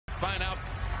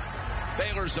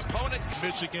Baylor's opponent.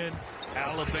 Michigan,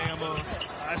 Alabama,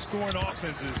 high-scoring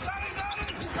offenses.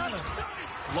 Just kind of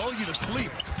lull you to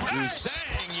sleep.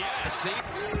 Juzang, yes. See?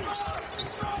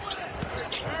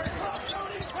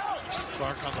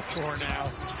 Clark on the floor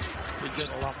now. He's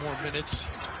getting a lot more minutes.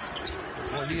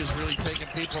 Well, he is really taking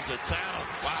people to town.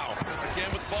 Wow.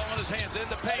 Again with the ball in his hands. In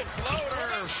the paint.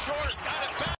 Floater. Short. Got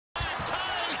it back.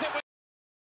 Ties it with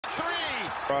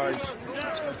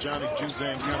three. Johnny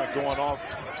Juzang kind of going off.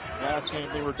 Last game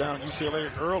they were down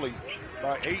UCLA early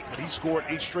by 8, but he scored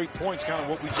 8 straight points, kind of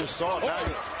what we just saw. Now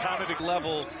you counted a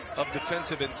level of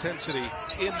defensive intensity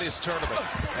in this tournament.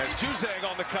 As Juzang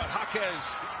on the cut,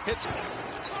 Jaquez hits.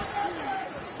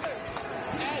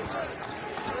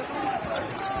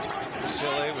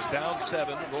 UCLA was down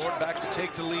 7, roared back to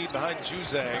take the lead behind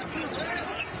Juzang.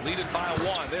 Lead it by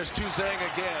 1. There's Juzang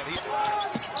again.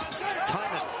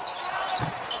 Hyman.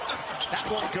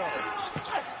 That won't go.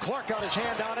 Clark got his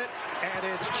hand on it, and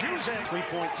it's Juzang.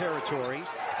 3-point territory.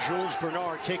 Jules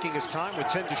Bernard taking his time with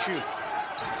 10 to shoot.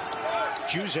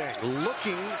 Juzang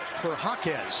looking for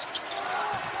Jaquez.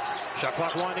 Shot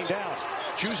clock winding down.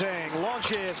 Juzang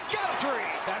launches. Get a three.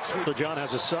 That's so John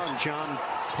has a son, John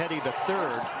Petty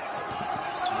III.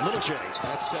 Little J.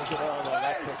 That says it all on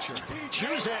that picture.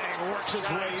 Juzang works his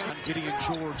way in. Gideon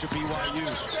George of BYU.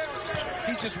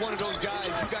 He's just one of those guys,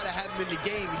 you got to have him in the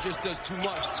game. He just does too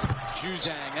much.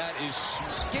 Juzang, that is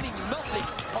getting nothing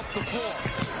up the floor.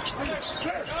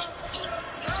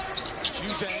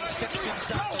 Juzang steps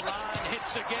inside the line,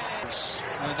 hits again.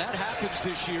 And that happens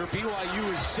this year.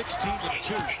 BYU is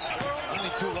 16-2.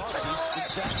 Only 2 losses in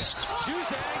second.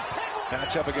 Juzang.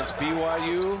 Matchup against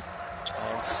BYU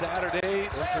on Saturday.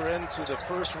 Enter into the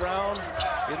first round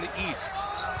in the East.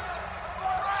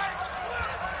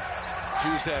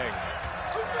 Juzang.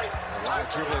 A lot of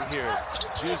dribbling here.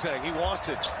 Juzang, he wants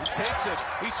it. He takes it.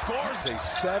 He scores. A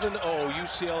 7-0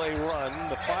 UCLA run.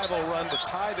 The 5-0 run to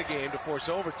tie the game to force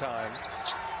overtime.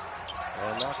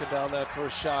 And knocking down that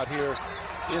first shot here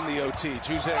in the OT.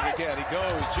 Juzang again. He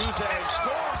goes. Juzang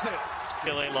scores it.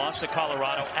 UCLA lost to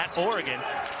Colorado at Oregon.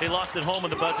 They lost at home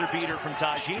in the buzzer beater from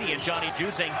Tajini, and Johnny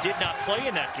Juzang did not play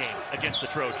in that game against the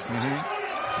Trojans.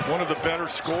 One of the better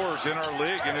scorers in our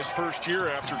league in his first year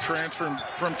after transferring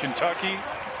from Kentucky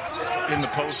in the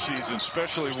postseason,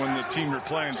 especially when the team you're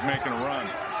playing is making a run.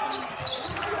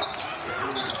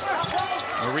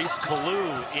 Maurice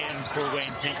Kalu in for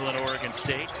Wayne Tinkle at Oregon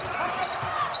State.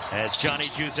 As Johnny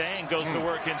Juzang goes to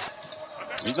work in.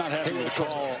 He's not happy with the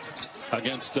call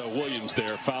against Williams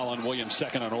there. Foul on Williams,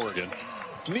 second on Oregon.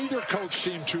 Neither coach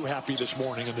seemed too happy this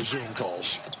morning in the Zoom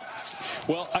calls.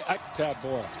 Well, Tad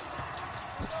Boyle.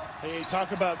 Hey,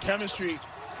 talk about chemistry.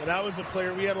 When I was a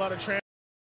player, we had a lot of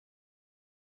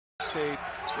State,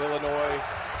 Illinois.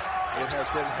 It has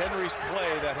been Henry's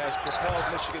play that has propelled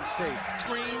Michigan State.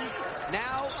 Screens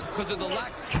now because of the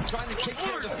lack trying to take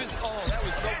care of the physical. Oh, that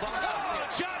was no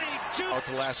box. Johnny Juzang. Out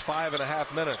the last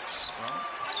 5.5 minutes.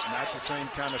 Not the same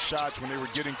kind of shots when they were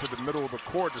getting to the middle of the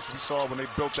court as we saw when they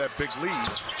built that big lead.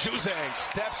 Juzang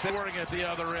steps in. Scoring at the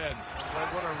other end.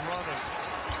 What a runner.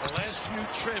 The last few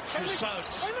trips for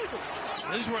Suggs.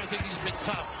 This is where I think he's been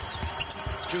tough.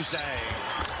 Juzang.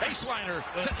 Baseliner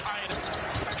to tie it.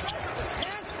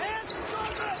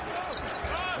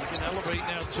 He can elevate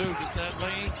now, too. Get that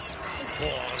lane.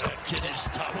 Boy, that kid is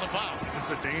tough. It's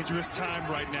a dangerous time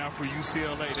right now for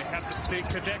UCLA. They have to stay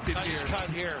connected nice here. cut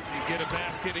here. You get a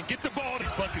basket and get the ball to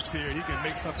buckets here. He can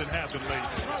make something happen late.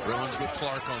 Bruins with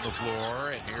Clark on the floor,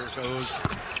 and here goes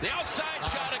the outside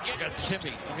shot again. Got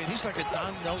Timmy. I mean, he's like a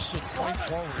Don Nelson point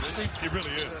forward, isn't he? He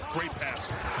really is. Great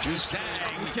passer. Juzang,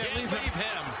 you can't leave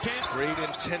him. Great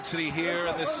intensity here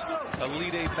in this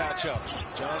Elite Eight matchup.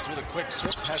 Johns with a quick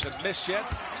switch. Hasn't missed yet.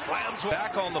 Slams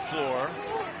back on the floor.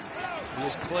 He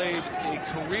has played a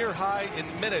career high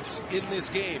in minutes in this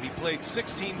game. He played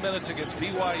 16 minutes against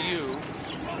BYU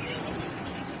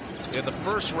in the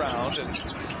first round, and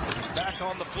he's back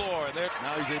on the floor. And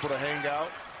now he's able to hang out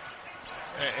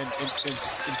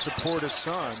and support his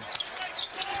son.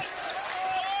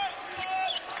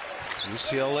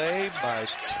 UCLA by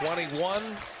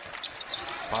 21.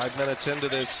 5 minutes into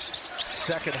this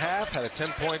second half, had a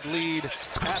 10-point lead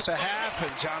at the half,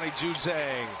 and Johnny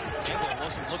Juzang. Campbell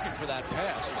wasn't looking for that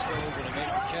pass. Was still able to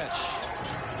make the catch.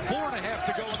 4.5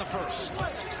 to go in the first.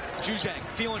 Juzang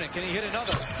feeling it. Can he hit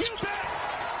another? You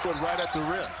bet! Right at the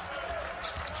rim.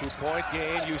 2-point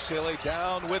game. UCLA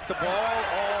down with the ball.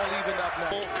 All evened up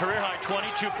now. Career high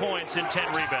 22 points and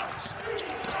 10 rebounds.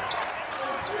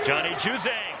 Johnny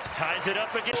Juzang ties it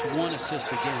up against 1 assist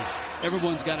a game.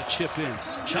 everyone's got to chip in.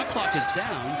 Shot clock is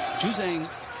down. Juzang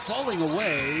falling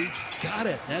away. Got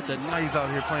it. That's a nice. He's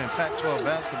out here playing Pac-12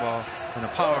 basketball in a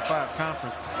Power 5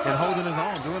 conference and holding his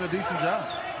own, doing a decent job.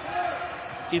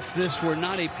 If this were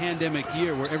not a pandemic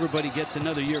year where everybody gets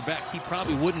another year back, he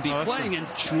probably wouldn't be playing. And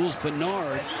Jules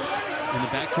Bernard in the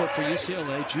backcourt for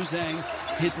UCLA. Juzang,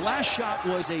 his last shot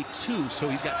was a 2, so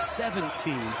he's got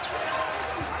 17.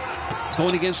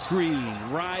 Going against Green,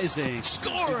 rising,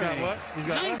 scoring. He's got what? He's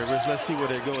got what? Let's see where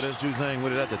they go. There's Juzang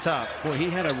with it at the top. Boy, he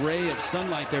had a ray of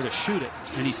sunlight there to shoot it,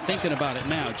 and he's thinking about it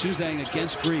now. Juzang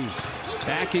against Green,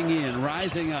 backing in,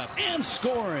 rising up, and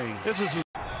scoring. This is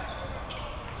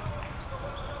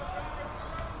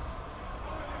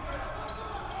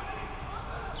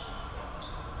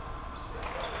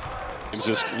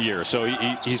this year. So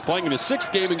he's playing in his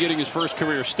 6th game and getting his first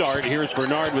career start. Here's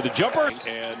Bernard with a jumper.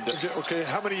 And okay,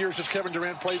 how many years has Kevin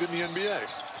Durant played in the NBA?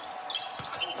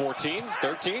 14,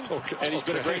 13. Okay, and he's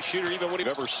been a great shooter even when he's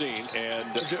ever seen.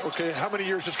 And okay, how many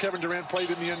years has Kevin Durant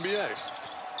played in the NBA?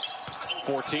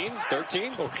 14,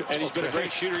 13. Okay, and he's been a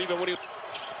great shooter even when he.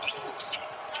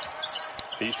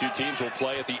 These two teams will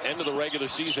play at the end of the regular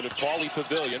season at Pauley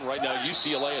Pavilion. Right now,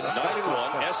 UCLA at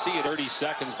 9-1, SC at 30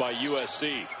 seconds by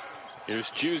USC.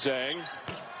 Here's Juzang.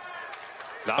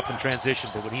 Off in transition,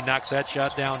 but when he knocks that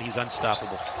shot down, he's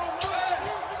unstoppable.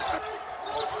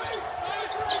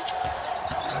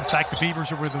 In fact, the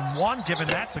Beavers are within 1, given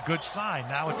that's a good sign.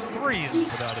 Now it's 3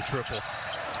 without a triple.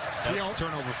 That's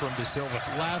turnover from De Silva.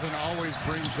 Lavin always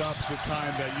brings up the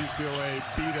time that UCLA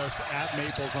beat us at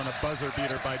Maples on a buzzer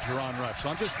beater by Jerron Rush. So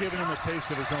I'm just giving him a taste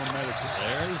of his own medicine.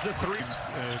 There's the 3.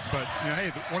 But, you know,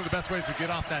 hey, one of the best ways to get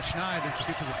off that schneid is to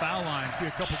get to the foul line, see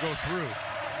a couple go through.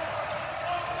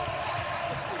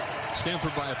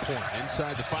 Stanford by a point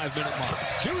inside the 5-minute mark.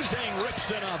 Juzang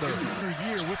rips another.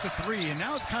 Year with the 3, and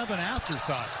now it's kind of an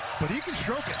afterthought, but he can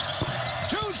stroke it.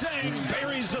 Juzang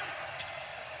buries it.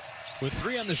 With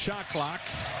 3 on the shot clock.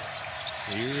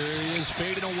 Here he is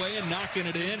fading away and knocking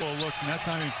it in. Well, looks, and that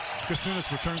time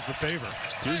Kasunas returns the favor.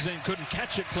 Juzang couldn't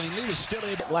catch it cleanly, was still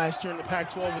able. Last year in the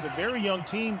Pac-12 with a very young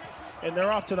team, and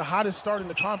they're off to the hottest start in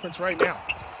the conference right now.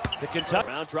 The Kentucky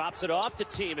Brown drops it off to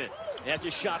Teeman. That's a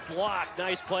shot blocked.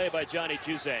 Nice play by Johnny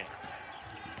Juzang.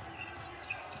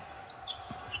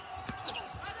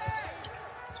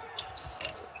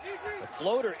 The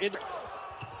floater in.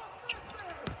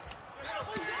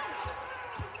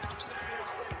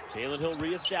 Jalen Hill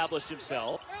reestablished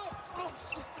himself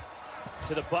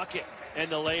to the bucket and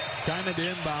the lane. Diamond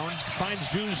inbound, finds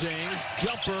Juzang,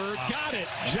 jumper, got it.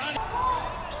 Johnny.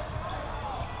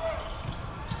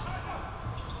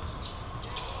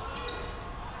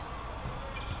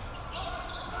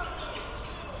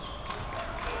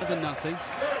 7-0,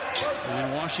 and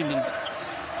then Washington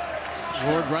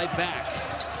roared right back.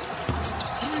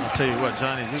 I'll tell you what,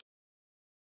 Johnny.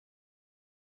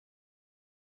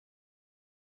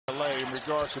 In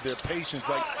regards to their patience,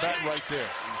 like that right there,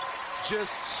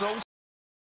 just so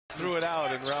threw it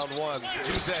out in round 1.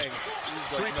 Juzang,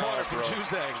 3-pointer from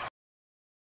Juzang.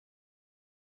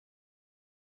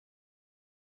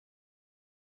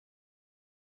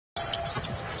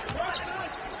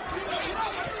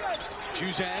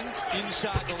 Juzang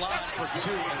inside the line for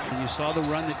 2. And you saw the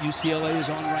run that UCLA is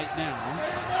on right now.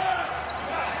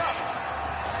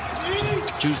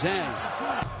 Juzang.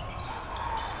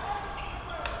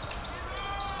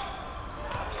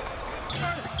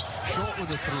 Short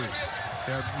with a 3.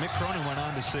 Mick Cronin went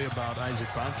on to say about Isaac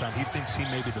Bontemps, he thinks he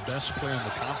may be the best player in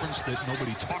the conference that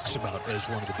nobody talks about as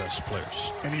one of the best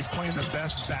players. And he's playing the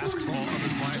best basketball of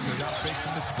his life. They got fake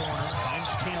from the corner.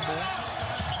 Finds Campbell.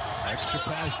 Extra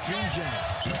pass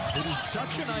Juzang. It is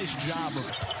such a nice job of.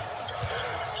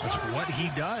 That's what he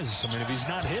does. I mean, if he's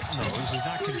not hitting those, he's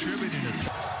not contributing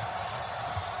to.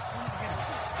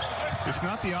 It's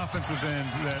not the offensive end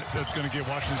that's going to get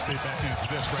Washington State back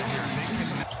into this right here.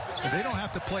 They don't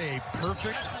have to play a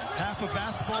perfect half of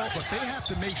basketball, but they have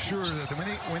to make sure that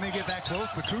when they get that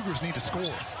close, the Cougars need to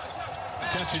score.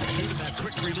 Catch and shoot, and that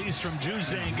quick release from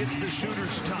Juzang gets the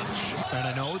shooter's touch. And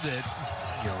I know that,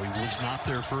 you know, he was not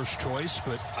their first choice,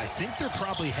 but I think they're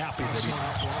probably happy that he's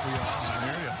not what we are in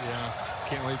the area. Yeah.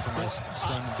 Can't wait for my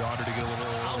son and daughter to get a little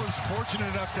older. I was fortunate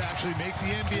enough to actually make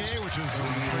the NBA, which is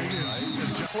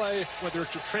crazy. Play, whether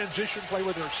it's a transition play,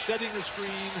 whether it's setting the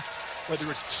screen, whether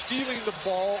it's stealing the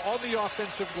ball on the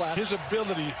offensive glass, his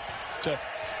ability to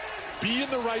be in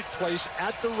the right place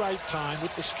at the right time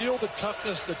with the skill, the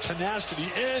toughness, the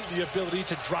tenacity, and the ability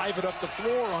to drive it up the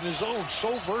floor on his own.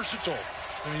 So versatile.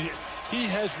 I mean, he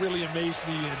has really amazed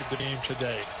me in the game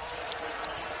today.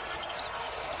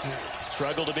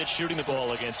 Struggled a bit shooting the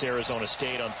ball against Arizona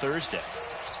State on Thursday.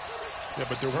 Yeah,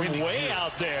 but they're from way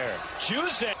out there.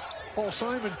 Juzang. Paul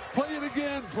Simon, play it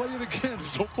again.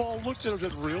 So Paul looked at him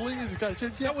and said, really? And the guy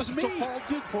said, yeah, that was me. So Paul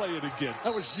did play it again.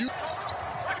 That was you.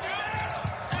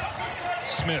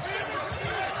 Smith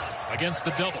against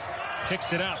the double.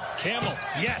 Kicks it out. Campbell.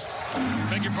 Yes.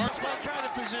 Beg your pardon. My kind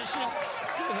of position.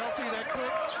 Get healthy that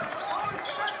quick.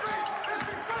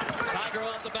 Tiger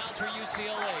off the bounce for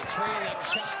UCLA. Trailing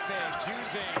shot fake.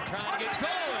 Juzang trying to get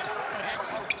going.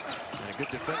 And a good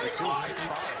defender, too. 6'5".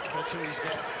 That's who he's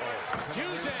got.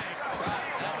 Juzang.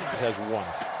 Has won.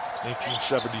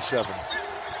 1977.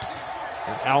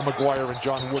 And Al McGuire and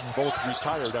John Wooden both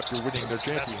retired after winning their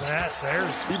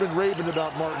championship. We've been raving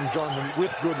about Martin Johnson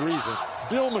with good reason.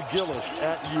 Bill McGillis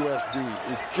at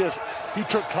USD. He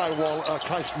took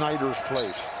Kai Snyder's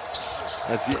place.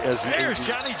 There's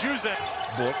Johnny Juzang.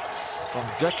 Book from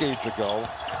decades ago.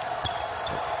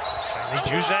 Johnny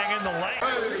Juzang in the lane.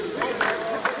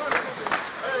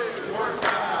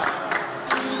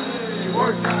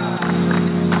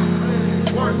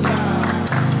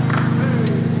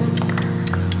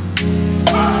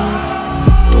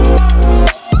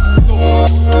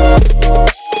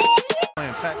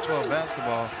 Playing Pac-12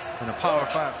 basketball in a Power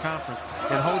 5 conference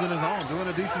and holding his own, doing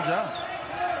a decent job.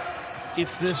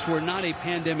 If this were not a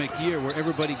pandemic year where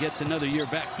everybody gets another year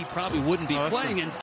back, he probably wouldn't be playing. And